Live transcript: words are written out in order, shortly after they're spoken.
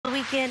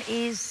weekend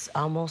is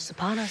almost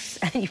upon us,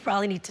 and you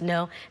probably need to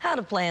know how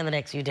to plan the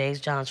next few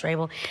days. John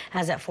Strable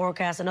has that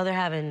forecast. I know they're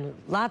having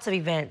lots of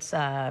events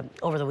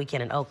over the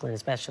weekend in Oakland,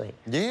 especially.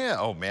 Yeah,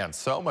 oh man,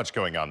 so much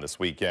going on this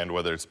weekend,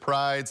 whether it's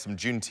Pride, some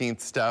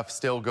Juneteenth stuff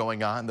still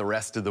going on the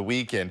rest of the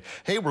weekend.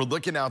 Hey, we're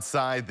looking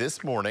outside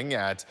this morning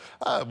at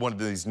one of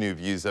these new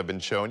views I've been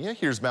showing you.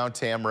 Here's Mount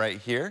Tam right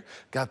here.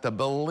 Got the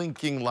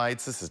blinking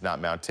lights. This is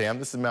not Mount Tam,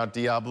 this is Mount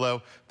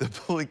Diablo. The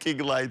blinking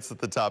lights at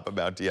the top of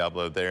Mount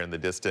Diablo there in the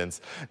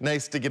distance.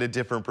 Nice to get a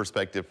different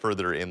perspective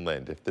further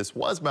inland. If this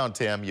was Mount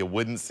Tam, you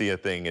wouldn't see a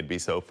thing. It'd be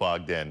so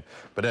fogged in.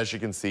 But as you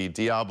can see,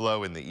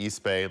 Diablo in the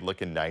East Bay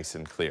looking nice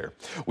and clear.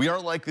 We are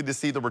likely to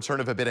see the return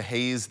of a bit of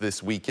haze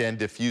this weekend,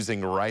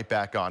 diffusing right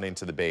back on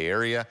into the Bay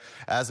Area.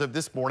 As of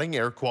this morning,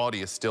 air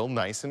quality is still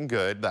nice and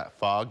good. That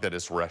fog that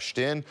has rushed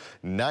in,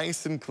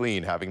 nice and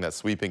clean, having that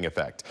sweeping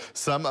effect.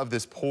 Some of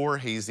this poor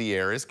hazy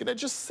air is going to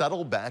just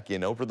settle back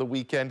in over the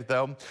weekend,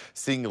 though,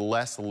 seeing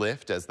less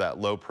lift as that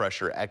low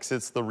pressure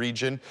exits the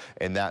region.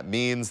 And that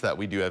means that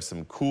we do have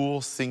some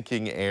cool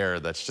sinking air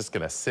that's just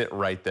going to sit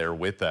right there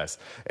with us.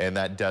 And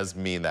that does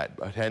mean that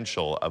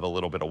potential of a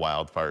little bit of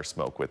wildfire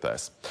smoke with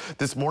us.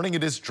 This morning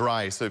it is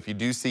dry, so if you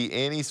do see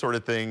any sort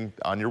of thing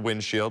on your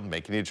windshield,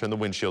 making you turn the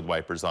windshield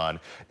wipers on,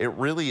 it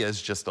really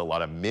is just a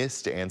lot of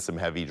mist and some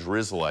heavy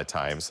drizzle at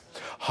times.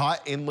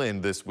 Hot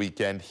inland this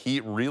weekend,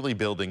 heat really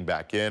building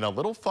back in, a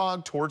little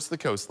fog towards the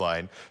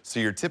coastline, so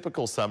your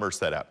typical summer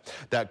setup.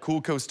 That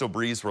cool coastal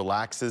breeze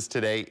relaxes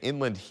today,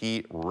 inland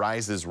heat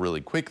rises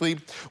really quickly.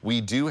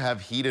 We do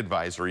have heat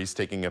advisories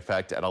taking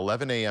effect at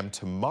 11 a.m.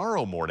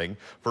 tomorrow morning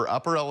for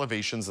upper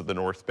elevations of the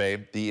North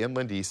Bay, the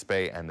inland East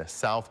Bay, and the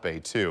South Bay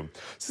too.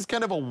 This is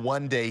kind of a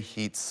one-day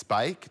heat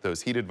spike.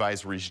 Those heat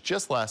advisories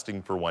just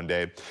lasting for one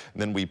day, and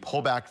then we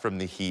pull back from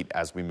the heat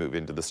as we move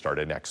into the start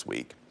of next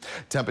week.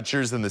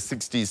 Temperatures in the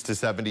 60s to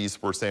 70s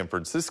for San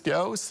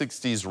Francisco,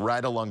 60s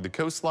right along the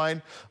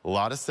coastline, a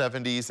lot of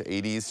 70s,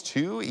 80s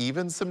to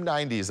even some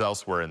 90s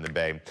elsewhere in the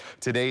Bay.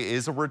 Today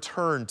is a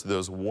return to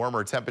those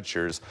warmer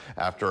temperatures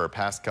after our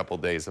past couple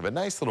days of a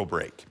nice little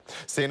break.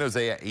 San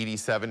Jose at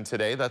 87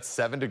 today, that's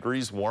 7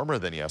 degrees warmer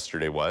than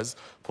yesterday was.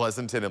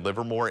 Pleasanton and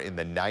Livermore in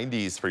the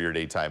 90s for your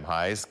daytime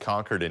highs.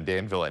 Concord and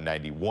Danville at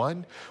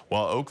 91,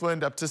 while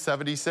Oakland up to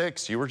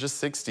 76. You were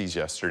just 60s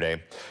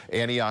yesterday.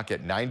 Antioch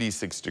at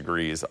 96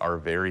 degrees, our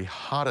very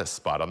hottest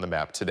spot on the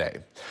map today.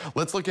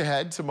 Let's look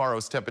ahead.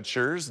 Tomorrow's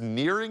temperatures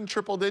nearing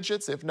triple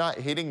digits, if not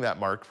hitting that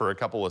mark for a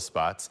couple of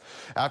spots.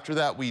 After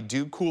that, we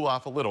do cool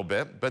off a little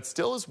bit, but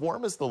still as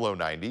warm as the low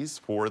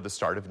 90s for the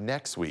start of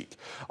next week.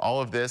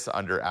 All of this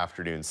under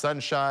afternoon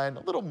sunshine,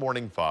 a little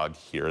morning fog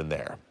here and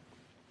there.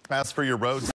 As for your roads,